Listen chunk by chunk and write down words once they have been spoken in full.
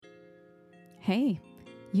Hey,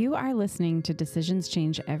 you are listening to Decisions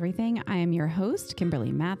Change Everything. I am your host,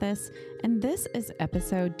 Kimberly Mathis, and this is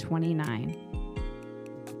episode 29.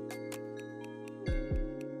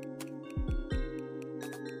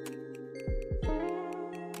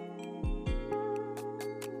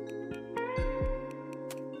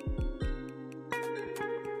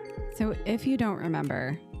 So if you don't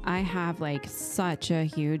remember, I have such a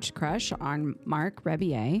huge crush on Marc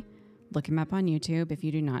Rebier. Look him up on YouTube if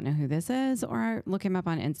you do not know who this is, or look him up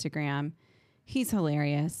on Instagram. He's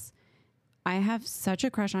hilarious. I have such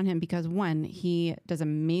a crush on him because one, he does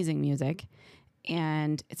amazing music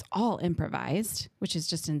and it's all improvised, which is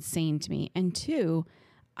just insane to me. And two,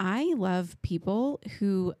 I love people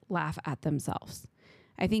who laugh at themselves.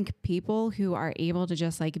 I think people who are able to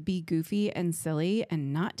just be goofy and silly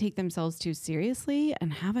and not take themselves too seriously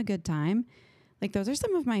and have a good time, those are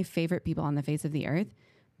some of my favorite people on the face of the earth.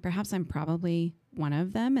 Perhaps I'm probably one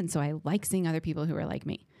of them. And so I like seeing other people who are like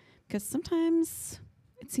me, because sometimes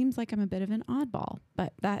it seems like I'm a bit of an oddball,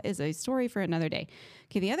 but that is a story for another day.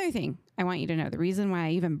 Okay. The other thing I want you to know, the reason why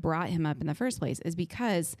I even brought him up in the first place is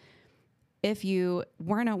because if you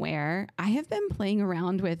weren't aware, I have been playing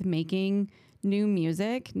around with making new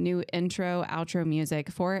music, new intro, outro music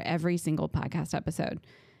for every single podcast episode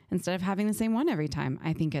instead of having the same one every time.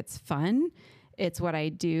 I think it's fun. It's what I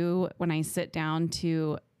do when I sit down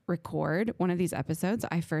to record one of these episodes.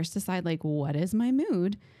 I first decide what is my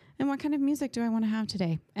mood and what kind of music do I want to have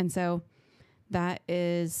today? And so that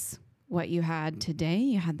is what you had today.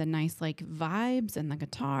 You had the nice vibes and the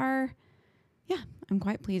guitar. Yeah, I'm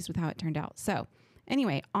quite pleased with how it turned out. So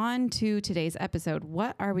anyway, on to today's episode.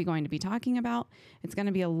 What are we going to be talking about? It's going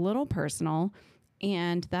to be a little personal,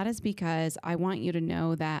 and that is because I want you to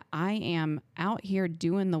know that I am out here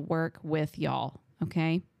doing the work with y'all,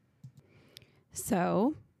 okay?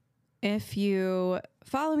 So if you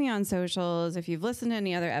follow me on socials, if you've listened to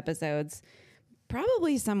any other episodes,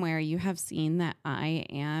 probably somewhere you have seen that I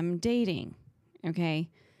am dating, okay?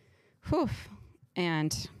 Whew.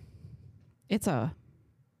 And it's a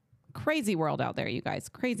crazy world out there, you guys.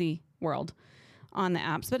 Crazy world on the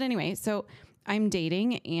apps. But anyway, so I'm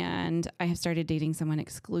dating and I have started dating someone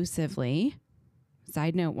exclusively.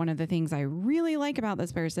 Side note, one of the things I really like about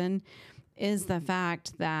this person is the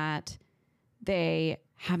fact that they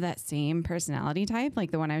have that same personality type,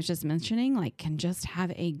 like the one I was just mentioning, can just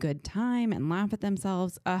have a good time and laugh at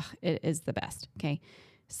themselves. Ugh, it is the best. Okay.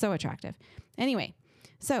 So attractive. Anyway,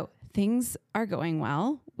 so things are going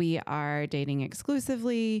well. We are dating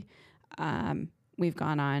exclusively. We've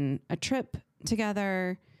gone on a trip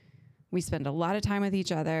together. We spend a lot of time with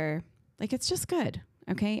each other. It's just good.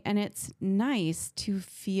 Okay. And it's nice to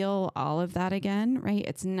feel all of that again, right?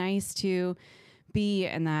 It's nice to be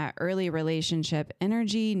in that early relationship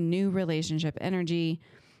energy, new relationship energy,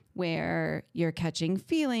 where you're catching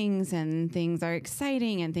feelings and things are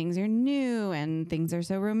exciting and things are new and things are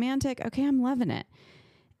so romantic. Okay. I'm loving it.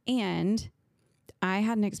 And I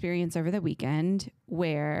had an experience over the weekend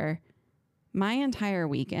where my entire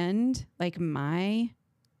weekend, my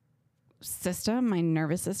system, my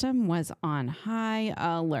nervous system was on high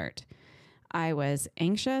alert. I was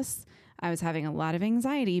anxious. I was having a lot of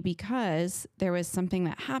anxiety because there was something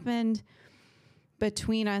that happened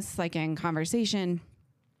between us, in conversation,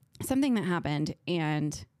 something that happened,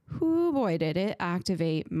 and whoo boy, did it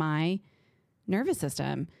activate my nervous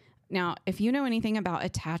system. Now, if you know anything about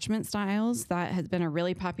attachment styles, that has been a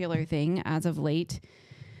really popular thing as of late,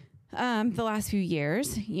 the last few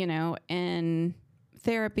years, in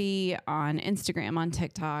therapy, on Instagram, on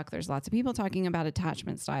TikTok, there's lots of people talking about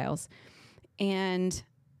attachment styles. And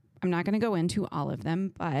I'm not going to go into all of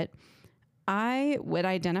them, but I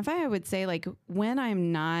would say when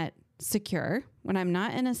I'm not secure, when I'm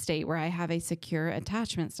not in a state where I have a secure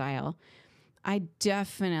attachment style, I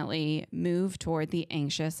definitely move toward the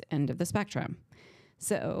anxious end of the spectrum.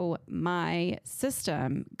 So my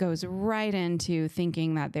system goes right into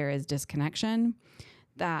thinking that there is disconnection,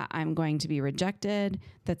 that I'm going to be rejected,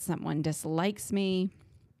 that someone dislikes me,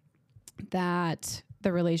 that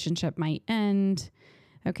the relationship might end.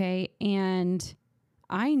 Okay. And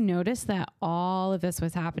I noticed that all of this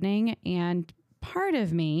was happening. And part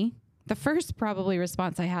of me, the first probably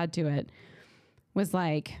response I had to it was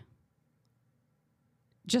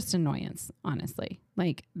just annoyance, honestly.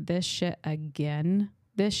 This shit again.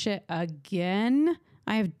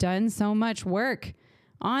 I have done so much work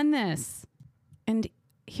on this. And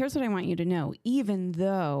here's what I want you to know. Even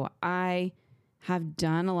though I have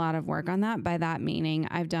done a lot of work on that, by that meaning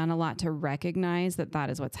I've done a lot to recognize that that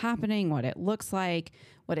is what's happening, what it looks like,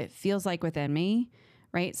 what it feels like within me,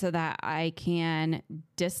 right? So that I can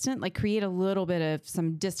create a little bit of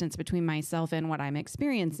some distance between myself and what I'm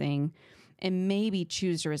experiencing and maybe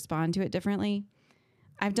choose to respond to it differently.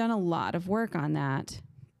 I've done a lot of work on that.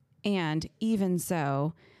 And even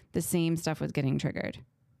so, the same stuff was getting triggered.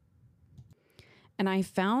 And I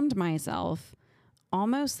found myself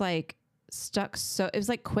almost like stuck. It was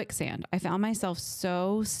like quicksand. I found myself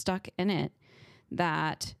so stuck in it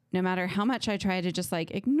that no matter how much I tried to just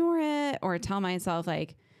like ignore it or tell myself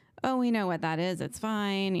like, oh, we know what that is. It's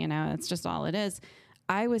fine. It's just all it is.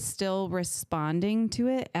 I was still responding to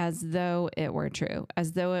it as though it were true,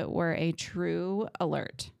 as though it were a true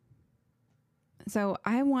alert. So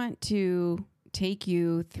I want to take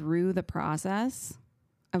you through the process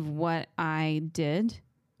of what I did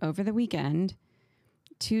over the weekend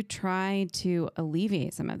to try to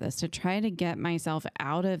alleviate some of this, to try to get myself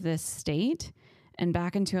out of this state and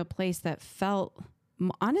back into a place that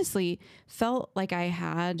honestly felt like I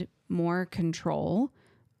had more control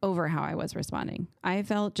over how I was responding. I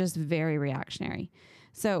felt just very reactionary.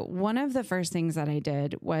 So one of the first things that I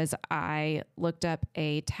did was I looked up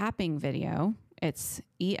a tapping video. It's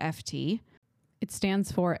EFT. It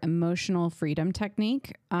stands for Emotional Freedom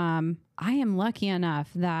Technique. I am lucky enough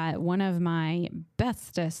that one of my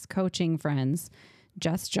bestest coaching friends,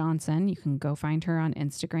 Jess Johnson, you can go find her on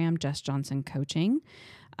Instagram, Jess Johnson Coaching.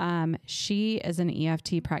 She is an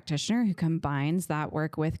EFT practitioner who combines that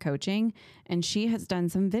work with coaching, and she has done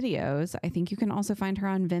some videos. I think you can also find her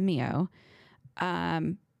on Vimeo.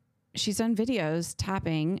 She's done videos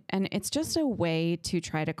tapping, and it's just a way to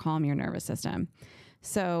try to calm your nervous system.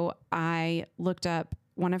 So I looked up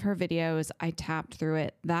one of her videos. I tapped through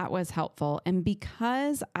it. That was helpful. And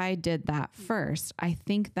because I did that first, I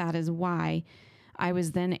think that is why I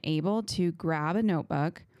was then able to grab a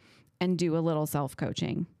notebook and do a little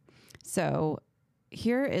self-coaching. So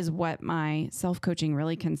here is what my self-coaching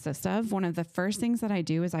really consists of. One of the first things that I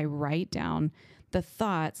do is I write down the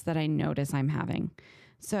thoughts that I notice I'm having.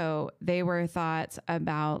 So they were thoughts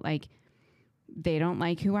about like, they don't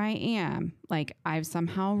like who I am. Like I've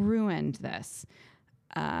somehow ruined this.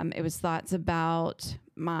 It was thoughts about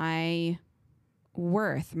my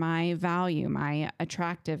worth, my value, my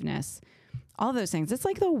attractiveness, all those things. It's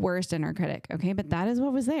like the worst inner critic. Okay. But that is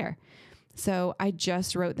what was there. So I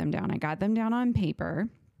just wrote them down. I got them down on paper.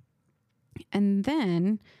 And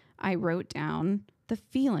then I wrote down the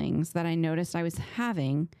feelings that I noticed I was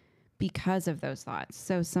having because of those thoughts.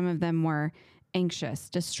 So some of them were anxious,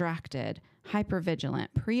 distracted, hypervigilant,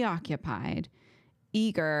 preoccupied,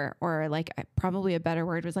 eager, or like probably a better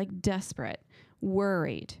word was like desperate,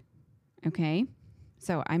 worried. Okay.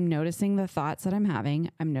 So I'm noticing the thoughts that I'm having.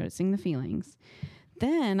 I'm noticing the feelings.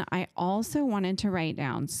 Then I also wanted to write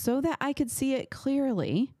down so that I could see it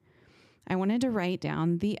clearly. I wanted to write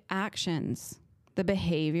down the actions, the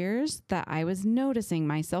behaviors that I was noticing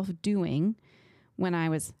myself doing when I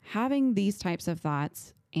was having these types of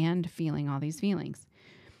thoughts and feeling all these feelings.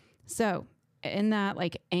 So in that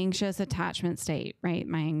like anxious attachment state, right?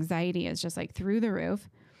 My anxiety is just like through the roof.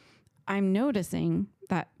 I'm noticing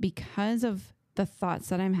that because of the thoughts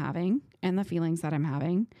that I'm having and the feelings that I'm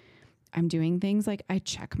having, I'm doing things like I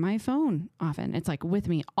check my phone often. It's like with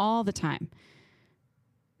me all the time.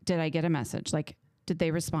 Did I get a message? Like, did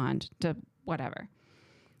they respond to whatever?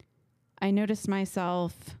 I noticed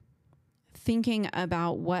myself thinking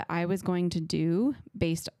about what I was going to do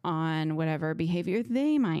based on whatever behavior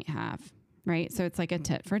they might have, right? So it's like a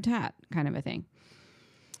tit for tat kind of a thing.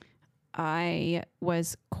 I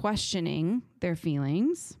was questioning their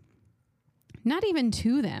feelings, not even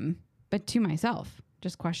to them, but to myself,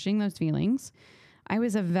 just questioning those feelings. I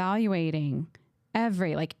was evaluating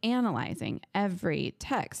analyzing every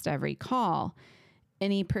text, every call,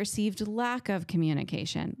 any perceived lack of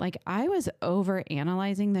communication. Like I was over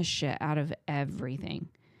analyzing the shit out of everything.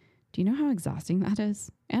 Do you know how exhausting that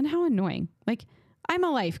is? And how annoying? Like I'm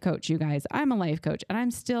a life coach, you guys. I'm a life coach and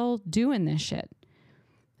I'm still doing this shit.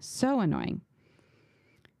 So annoying.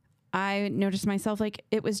 I noticed myself like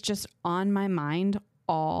it was just on my mind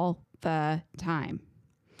all the time.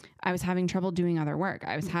 I was having trouble doing other work.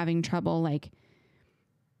 I was having trouble like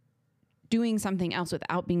doing something else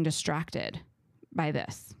without being distracted by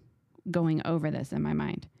this, going over this in my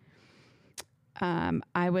mind.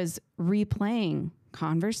 I was replaying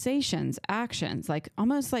conversations, actions, like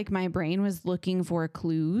almost like my brain was looking for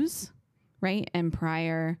clues, right? In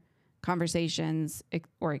prior conversations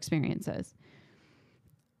or experiences.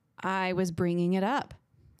 I was bringing it up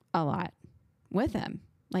a lot with him.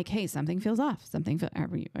 Like, hey, something feels off. Are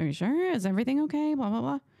you sure? Is everything okay? Blah, blah,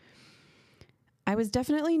 blah. I was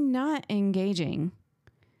definitely not engaging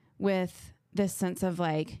with this sense of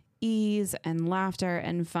like ease and laughter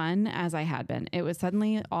and fun as I had been. It was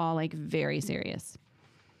suddenly all like very serious.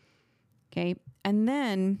 Okay. And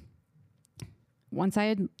then once I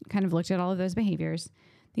had kind of looked at all of those behaviors,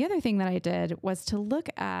 the other thing that I did was to look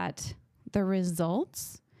at the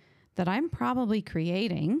results that I'm probably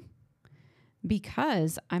creating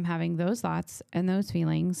because I'm having those thoughts and those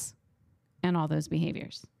feelings and all those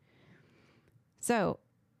behaviors. So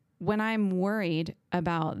when I'm worried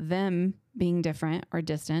about them being different or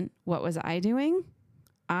distant, what was I doing?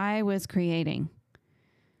 I was creating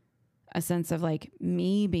a sense of like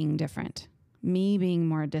me being different, me being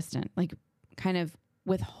more distant, like kind of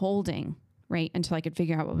withholding, right? Until I could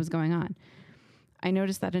figure out what was going on. I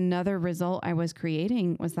noticed that another result I was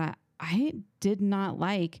creating was that I did not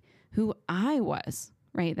like who I was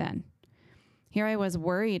right then. Here I was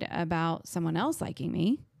worried about someone else liking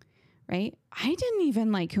me, right? I didn't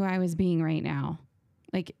even like who I was being right now.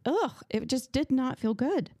 Like, it just did not feel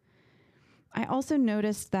good. I also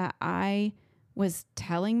noticed that I was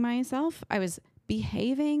telling myself, I was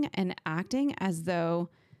behaving and acting as though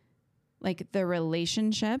like the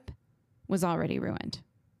relationship was already ruined,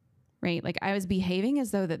 right? Like I was behaving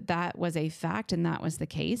as though that was a fact and that was the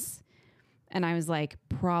case. And I was like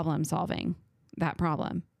problem solving that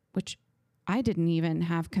problem, which I didn't even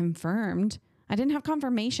have confirmed. I didn't have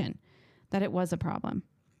confirmation that it was a problem,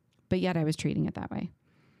 but yet I was treating it that way.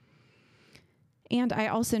 And I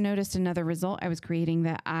also noticed another result I was creating,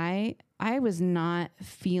 that I was not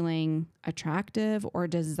feeling attractive or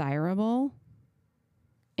desirable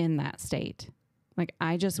in that state. Like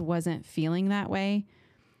I just wasn't feeling that way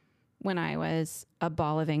when I was a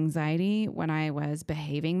ball of anxiety, when I was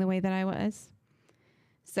behaving the way that I was.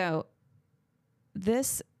 So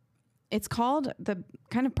it's called the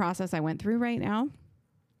kind of process I went through right now.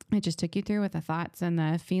 I just took you through with the thoughts and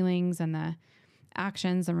the feelings and the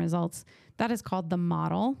actions and results. That is called the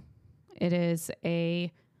model. It is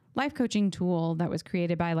a life coaching tool that was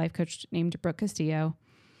created by a life coach named Brooke Castillo.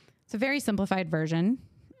 It's a very simplified version.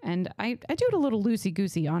 And I do it a little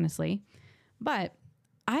loosey-goosey, honestly. But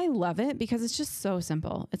I love it because it's just so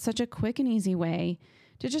simple. It's such a quick and easy way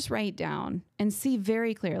to just write down and see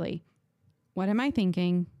very clearly, what am I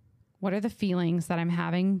thinking? What are the feelings that I'm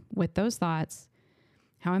having with those thoughts?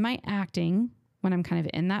 How am I acting when I'm kind of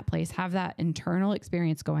in that place, have that internal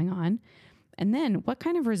experience going on? And then what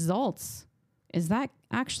kind of results is that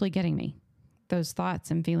actually getting me? Those thoughts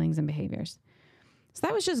and feelings and behaviors. So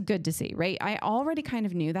that was just good to see, right? I already kind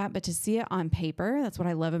of knew that, but to see it on paper, that's what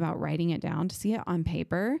I love about writing it down. To see it on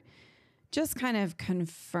paper just kind of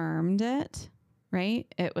confirmed it, right?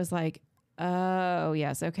 It was like, oh,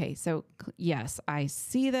 yes. Okay. So yes, I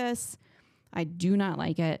see this. I do not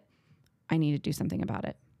like it. I need to do something about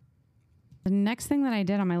it. The next thing that I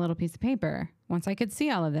did on my little piece of paper, once I could see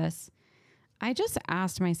all of this, I just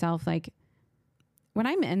asked myself, like, when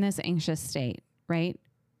I'm in this anxious state, right?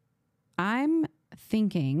 I'm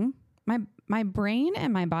thinking, my brain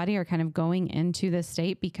and my body are kind of going into this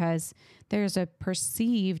state because there's a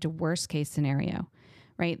perceived worst case scenario,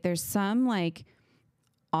 right? There's some like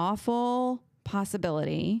awful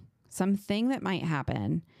possibility, something that might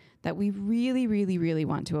happen that we really, really, really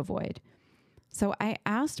want to avoid. So I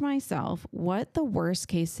asked myself what the worst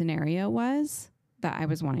case scenario was that I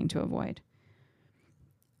was wanting to avoid.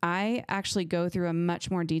 I actually go through a much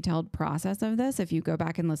more detailed process of this. If you go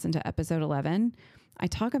back and listen to episode 11, I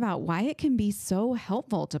talk about why it can be so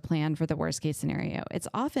helpful to plan for the worst case scenario. It's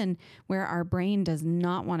often where our brain does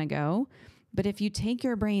not want to go, but if you take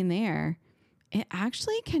your brain there, it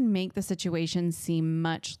actually can make the situation seem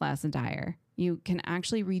much less dire. You can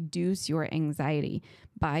actually reduce your anxiety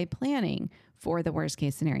by planning for the worst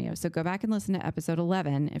case scenario. So go back and listen to episode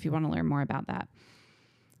 11 if you want to learn more about that.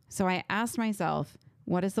 So I asked myself,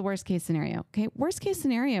 what is the worst case scenario? Okay, worst case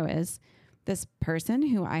scenario is this person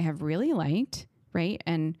who I have really liked, right?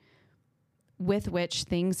 And with which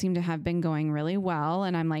things seem to have been going really well.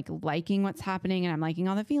 And I'm like liking what's happening and I'm liking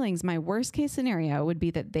all the feelings. My worst case scenario would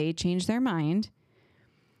be that they change their mind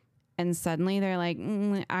and suddenly they're like,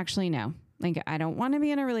 actually, no, like, I don't want to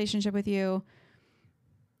be in a relationship with you.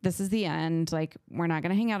 This is the end. Like, we're not going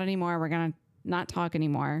to hang out anymore. We're going to not talk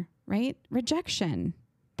anymore, right? Rejection.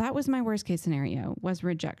 That was my worst case scenario, was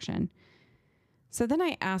rejection. So then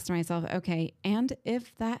I asked myself, okay, and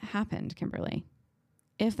if that happened, Kimberly,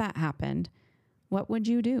 if that happened, what would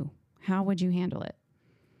you do? How would you handle it?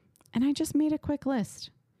 And I just made a quick list.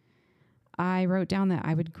 I wrote down that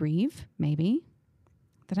I would grieve, maybe,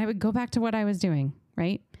 that I would go back to what I was doing,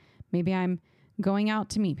 right? Maybe I'm going out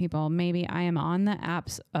to meet people. Maybe I am on the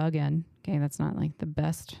apps again. Okay, that's not like the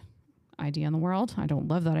best idea in the world. I don't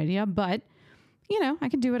love that idea, but you know, I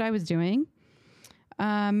can do what I was doing.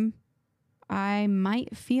 I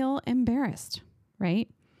might feel embarrassed, right?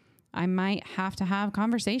 I might have to have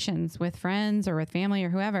conversations with friends or with family or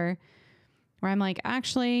whoever where I'm like,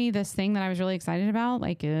 actually, this thing that I was really excited about,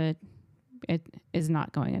 like it is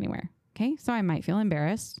not going anywhere. Okay. So I might feel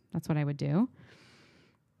embarrassed. That's what I would do.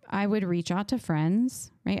 I would reach out to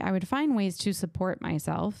friends, right? I would find ways to support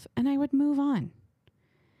myself and I would move on.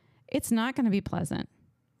 It's not going to be pleasant,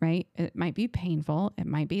 right? It might be painful. It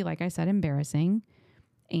might be, like I said, embarrassing,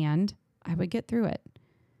 and I would get through it.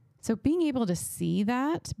 So being able to see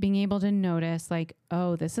that, being able to notice like,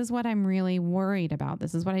 oh, this is what I'm really worried about.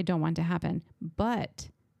 This is what I don't want to happen. But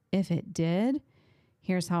if it did,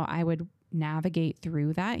 here's how I would navigate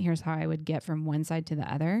through that. Here's how I would get from one side to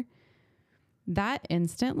the other. That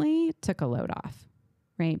instantly took a load off,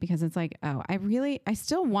 right? Because it's like, oh, I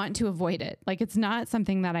still want to avoid it. Like, it's not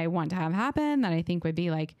something that I want to have happen that I think would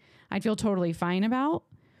be like, I'd feel totally fine about.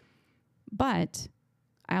 But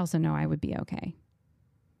I also know I would be okay.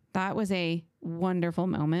 That was a wonderful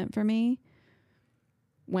moment for me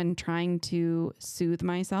when trying to soothe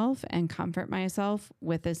myself and comfort myself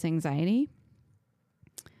with this anxiety.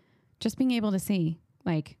 Just being able to see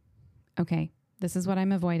like, okay, this is what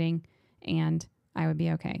I'm avoiding and I would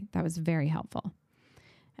be okay. That was very helpful.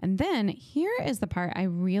 And then here is the part I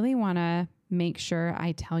really want to make sure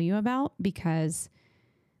I tell you about, because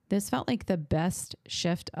this felt like the best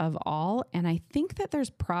shift of all. And I think that there's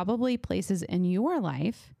probably places in your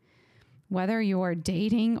life, whether you're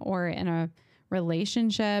dating or in a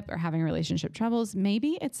relationship or having relationship troubles,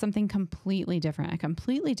 maybe it's something completely different, a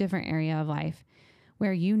completely different area of life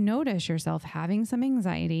where you notice yourself having some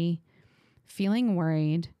anxiety, feeling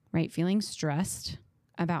worried, right? Feeling stressed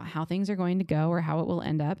about how things are going to go or how it will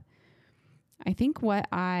end up. I think what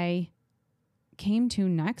I came to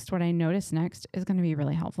next, what I noticed next, is going to be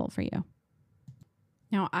really helpful for you.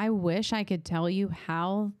 Now, I wish I could tell you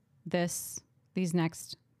how these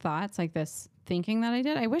next thoughts, like this thinking that I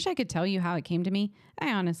did, I wish I could tell you how it came to me.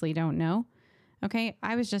 I honestly don't know. Okay.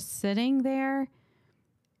 I was just sitting there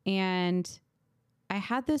and I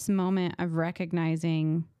had this moment of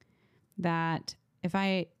recognizing that if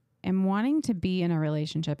I am wanting to be in a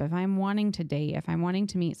relationship, if I'm wanting to date, if I'm wanting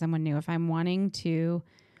to meet someone new, if I'm wanting to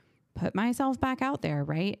put myself back out there,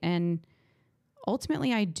 right? And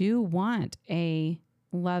ultimately, I do want a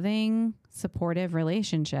loving, supportive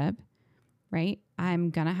relationship, right? I'm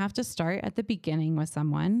going to have to start at the beginning with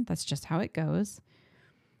someone. That's just how it goes.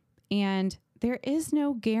 And there is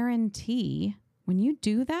no guarantee. When you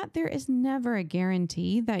do that, there is never a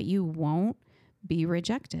guarantee that you won't be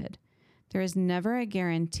rejected. There is never a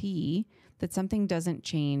guarantee that something doesn't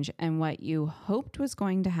change and what you hoped was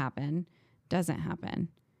going to happen doesn't happen.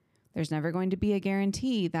 There's never going to be a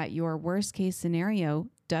guarantee that your worst case scenario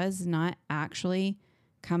does not actually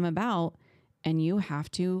come about, and you have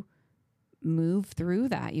to move through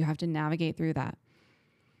that. You have to navigate through that.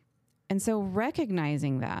 And so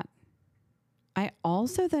recognizing that, I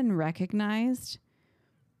also then recognized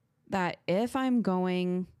that if I'm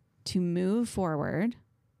going to move forward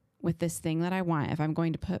with this thing that I want, if I'm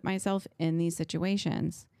going to put myself in these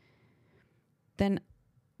situations, then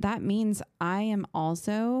that means I am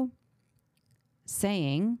also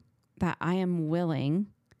saying that I am willing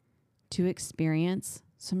to experience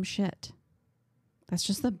some shit. That's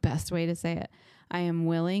just the best way to say it. I am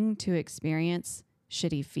willing to experience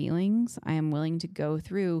shitty feelings. I am willing to go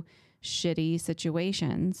through shitty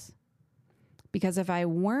situations. Because if I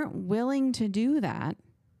weren't willing to do that,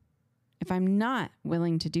 if I'm not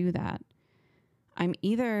willing to do that, I'm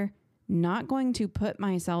either not going to put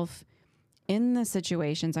myself in the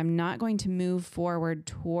situations, I'm not going to move forward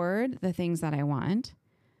toward the things that I want,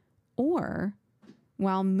 or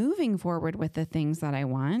while moving forward with the things that I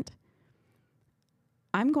want,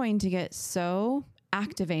 I'm going to get so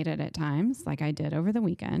activated at times, like I did over the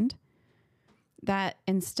weekend, that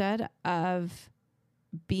instead of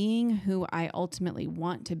being who I ultimately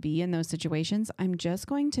want to be in those situations, I'm just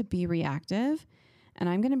going to be reactive, and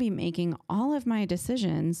I'm going to be making all of my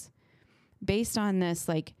decisions based on this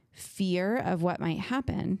like fear of what might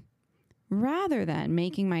happen, rather than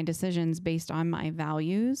making my decisions based on my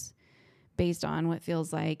values, based on what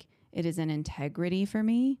feels like it is an integrity for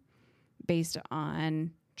me, based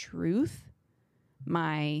on truth,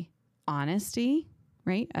 my honesty,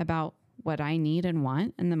 right? About what I need and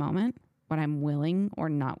want in the moment, what I'm willing or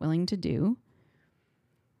not willing to do.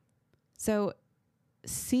 So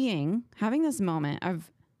having this moment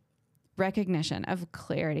of recognition, of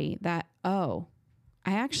clarity that, oh,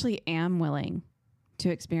 I actually am willing to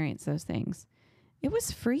experience those things. It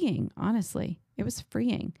was freeing, honestly. It was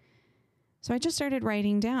freeing. So I just started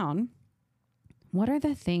writing down What are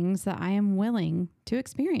the things that I am willing to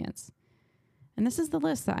experience? And this is the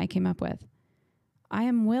list that I came up with. I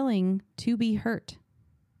am willing to be hurt.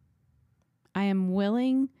 I am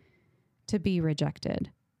willing to be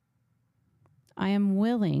rejected. I am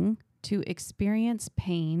willing to experience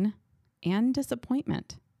pain and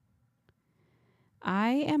disappointment. I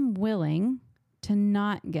am willing to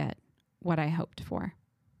not get what I hoped for.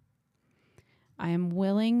 I am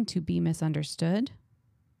willing to be misunderstood.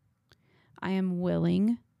 I am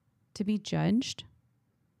willing to be judged.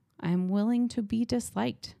 I am willing to be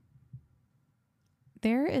disliked.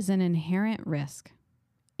 There is an inherent risk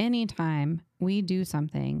anytime we do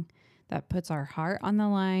something that puts our heart on the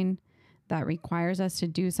line, that requires us to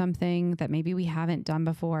do something that maybe we haven't done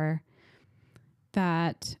before,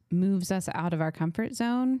 that moves us out of our comfort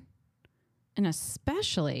zone, and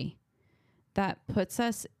especially that puts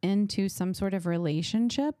us into some sort of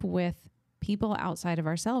relationship with people outside of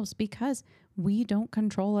ourselves because we don't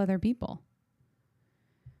control other people.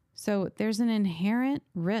 So there's an inherent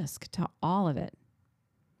risk to all of it.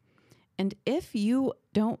 And if you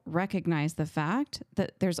don't recognize the fact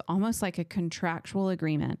that there's almost like a contractual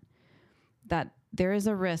agreement that there is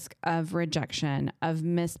a risk of rejection, of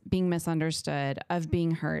being misunderstood, of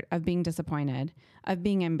being hurt, of being disappointed, of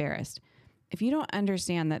being embarrassed, if you don't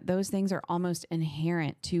understand that those things are almost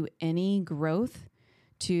inherent to any growth,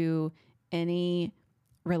 to any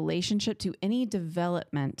relationship, to any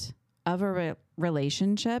development of a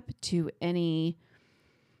relationship, to any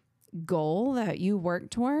goal that you work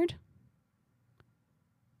toward,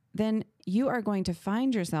 then you are going to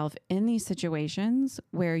find yourself in these situations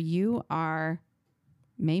where you are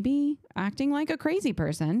maybe acting like a crazy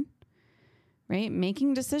person, right?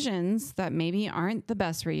 Making decisions that maybe aren't the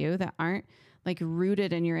best for you, that aren't like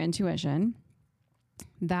rooted in your intuition,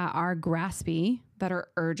 that are graspy, that are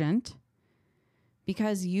urgent,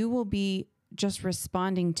 because you will be just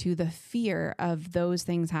responding to the fear of those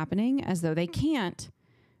things happening as though they can't,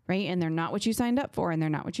 right? And they're not what you signed up for and they're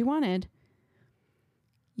not what you wanted.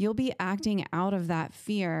 You'll be acting out of that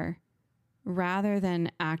fear rather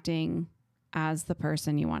than acting as the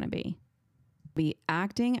person you want to be. Be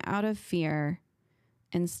acting out of fear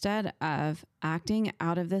instead of acting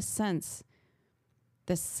out of this sense,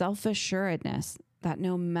 this self-assuredness that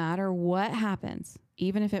no matter what happens,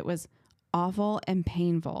 even if it was awful and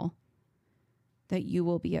painful, that you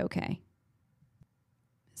will be okay.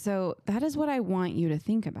 So that is what I want you to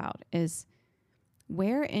think about, is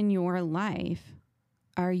where in your life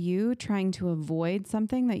are you trying to avoid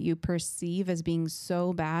something that you perceive as being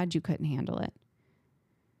so bad you couldn't handle it?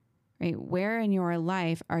 Right? Where in your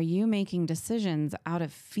life are you making decisions out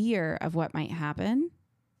of fear of what might happen?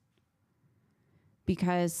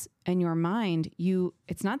 Because in your mind,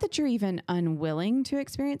 it's not that you're even unwilling to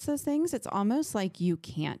experience those things. It's almost like you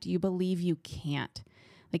can't. You believe you can't.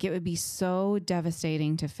 Like it would be so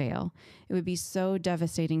devastating to fail. It would be so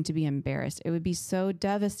devastating to be embarrassed. It would be so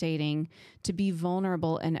devastating to be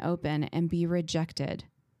vulnerable and open and be rejected.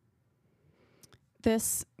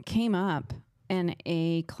 This came up in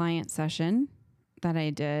a client session that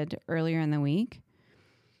I did earlier in the week.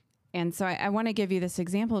 And so I want to give you this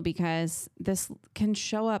example because this can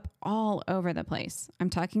show up all over the place. I'm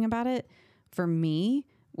talking about it for me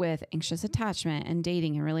with anxious attachment and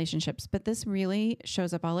dating and relationships, but this really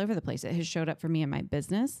shows up all over the place. It has showed up for me in my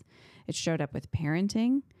business. It showed up with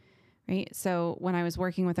parenting, right? So when I was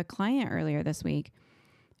working with a client earlier this week,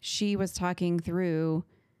 she was talking through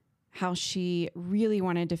how she really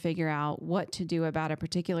wanted to figure out what to do about a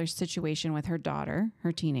particular situation with her daughter,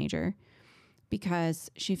 her teenager, because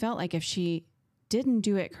she felt like if she didn't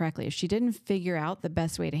do it correctly, if she didn't figure out the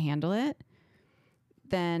best way to handle it,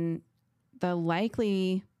 then the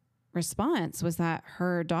likely response was that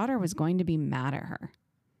her daughter was going to be mad at her.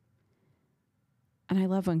 And I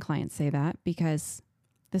love when clients say that because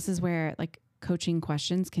this is where like coaching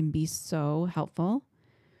questions can be so helpful.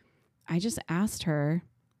 I just asked her,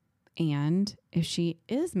 and if she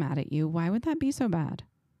is mad at you, why would that be so bad?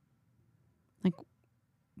 Like,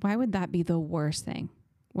 why would that be the worst thing?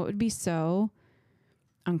 What would be so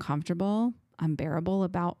uncomfortable, unbearable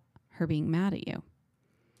about her being mad at you?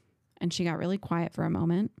 And she got really quiet for a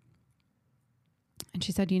moment. And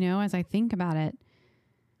she said, as I think about it,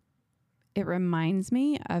 it reminds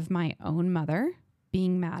me of my own mother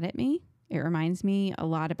being mad at me. It reminds me a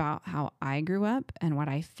lot about how I grew up and what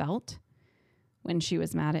I felt when she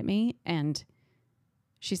was mad at me. And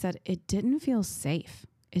she said, it didn't feel safe.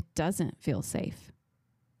 It doesn't feel safe.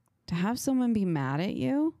 To have someone be mad at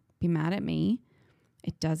you, be mad at me,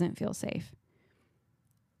 it doesn't feel safe.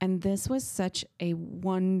 And this was such a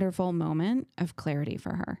wonderful moment of clarity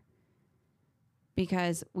for her.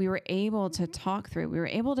 because we were able to talk through, we were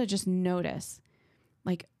able to just notice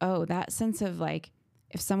like, oh, that sense of like,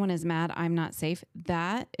 if someone is mad, I'm not safe.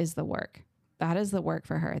 That is the work. That is the work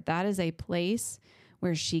for her. That is a place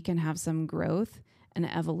where she can have some growth and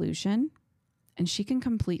evolution, and she can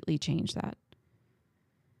completely change that.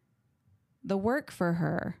 The work for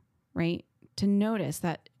her, right? To notice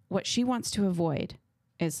that what she wants to avoid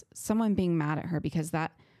is someone being mad at her because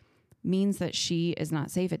that means that she is not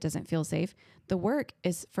safe. It doesn't feel safe. The work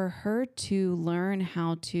is for her to learn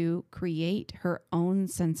how to create her own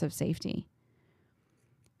sense of safety,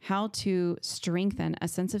 how to strengthen a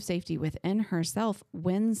sense of safety within herself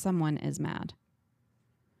when someone is mad,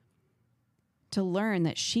 to learn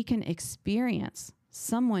that she can experience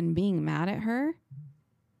someone being mad at her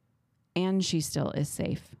and she still is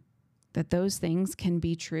safe, that those things can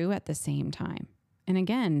be true at the same time. And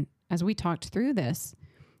again, as we talked through this,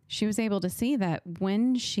 she was able to see that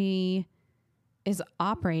when she is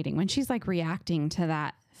operating, when she's like reacting to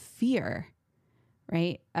that fear,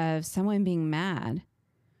 right, of someone being mad,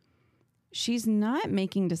 she's not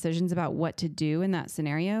making decisions about what to do in that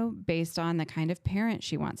scenario based on the kind of parent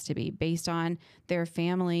she wants to be, based on their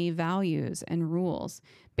family values and rules,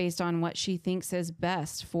 based on what she thinks is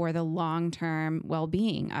best for the long-term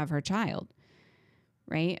well-being of her child,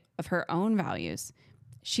 right, of her own values.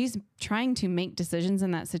 She's trying to make decisions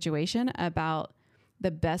in that situation about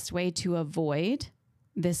the best way to avoid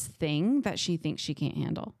this thing that she thinks she can't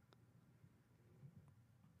handle.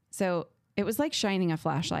 So it was like shining a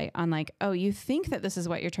flashlight on like, oh, you think that this is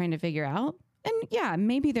what you're trying to figure out? And yeah,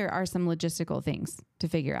 maybe there are some logistical things to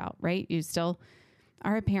figure out, right? You still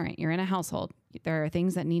are a parent. You're in a household. There are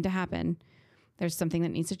things that need to happen. There's something that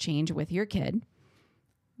needs to change with your kid.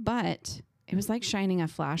 But it was like shining a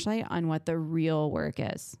flashlight on what the real work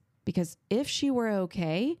is. Because if she were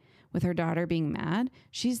okay with her daughter being mad,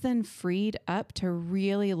 she's then freed up to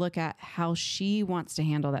really look at how she wants to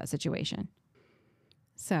handle that situation.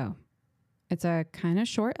 So it's a kind of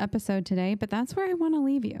short episode today, but that's where I want to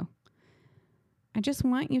leave you. I just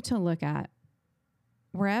want you to look at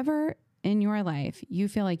wherever in your life you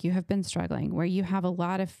feel like you have been struggling, where you have a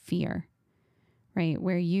lot of fear, right?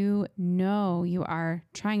 Where you know you are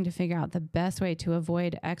trying to figure out the best way to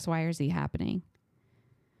avoid X, Y, or Z happening.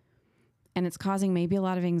 And it's causing maybe a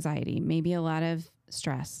lot of anxiety, maybe a lot of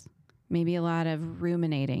stress, maybe a lot of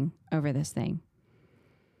ruminating over this thing.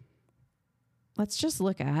 Let's just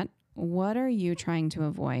look at what are you trying to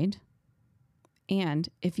avoid? And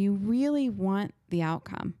if you really want the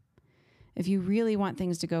outcome, if you really want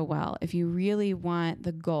things to go well, if you really want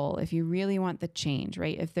the goal, if you really want the change,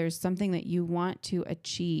 right? If there's something that you want to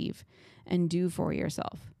achieve and do for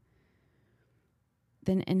yourself,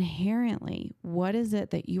 then inherently, what is it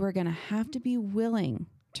that you are going to have to be willing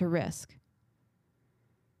to risk?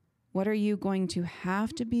 What are you going to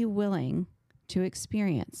have to be willing to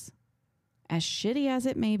experience, as shitty as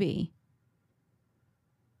it may be,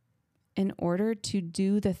 in order to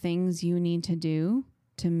do the things you need to do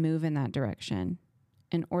to move in that direction,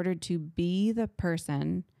 in order to be the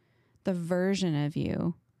person, the version of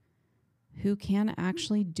you who can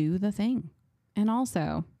actually do the thing? And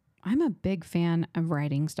also, I'm a big fan of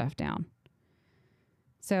writing stuff down.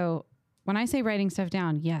 So when I say writing stuff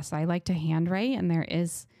down, yes, I like to handwrite, and there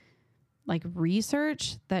is like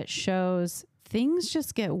research that shows things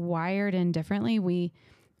just get wired in differently. We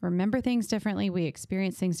remember things differently. We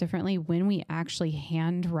experience things differently when we actually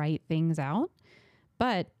handwrite things out.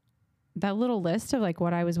 But that little list of like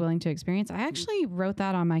what I was willing to experience, I actually wrote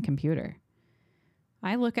that on my computer.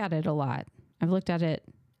 I look at it a lot. I've looked at it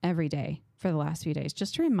every day for the last few days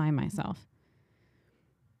just to remind myself.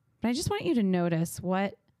 But I just want you to notice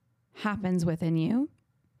what happens within you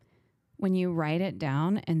when you write it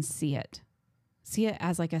down and see it. See it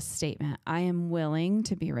as like a statement. I am willing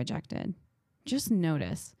to be rejected. Just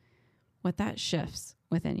notice what that shifts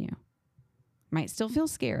within you. Might still feel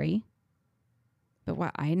scary, but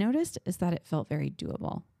what I noticed is that it felt very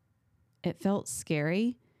doable. It felt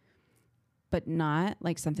scary, but not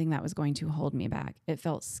like something that was going to hold me back. It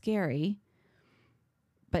felt scary,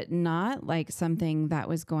 but not like something that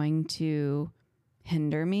was going to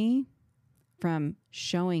hinder me from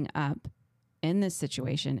showing up in this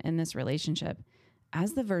situation, in this relationship,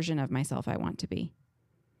 as the version of myself I want to be.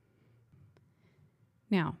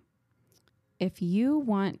 Now, if you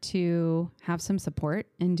want to have some support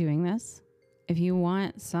in doing this, if you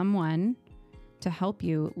want someone to help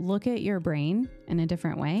you look at your brain in a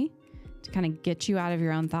different way, to kind of get you out of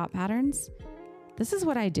your own thought patterns, this is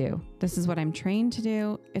what I do. This is what I'm trained to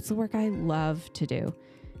do. It's the work I love to do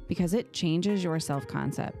because it changes your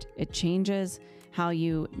self-concept. It changes how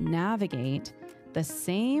you navigate the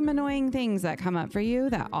same annoying things that come up for you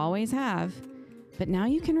that always have, but now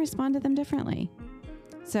you can respond to them differently.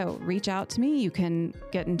 So reach out to me. You can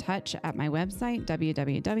get in touch at my website,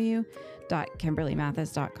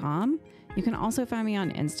 www.kimberlymathis.com. You can also find me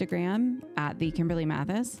on Instagram at the Kimberly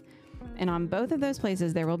Mathis. And on both of those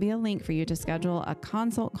places, there will be a link for you to schedule a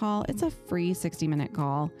consult call. It's a free 60-minute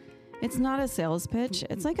call. It's not a sales pitch.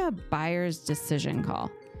 It's like a buyer's decision call,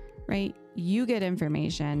 right? You get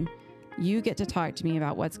information. You get to talk to me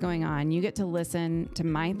about what's going on. You get to listen to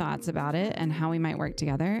my thoughts about it and how we might work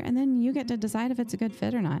together. And then you get to decide if it's a good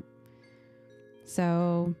fit or not.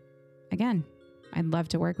 So again, I'd love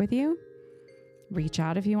to work with you. Reach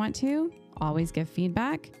out if you want to. Always give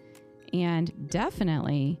feedback. And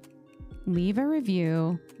definitely leave a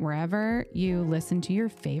review wherever you listen to your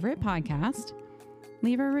favorite podcast.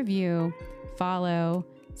 Leave a review, follow,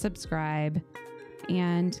 subscribe,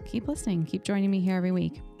 and keep listening. Keep joining me here every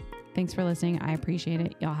week. Thanks for listening. I appreciate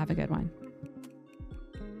it. Y'all have a good one.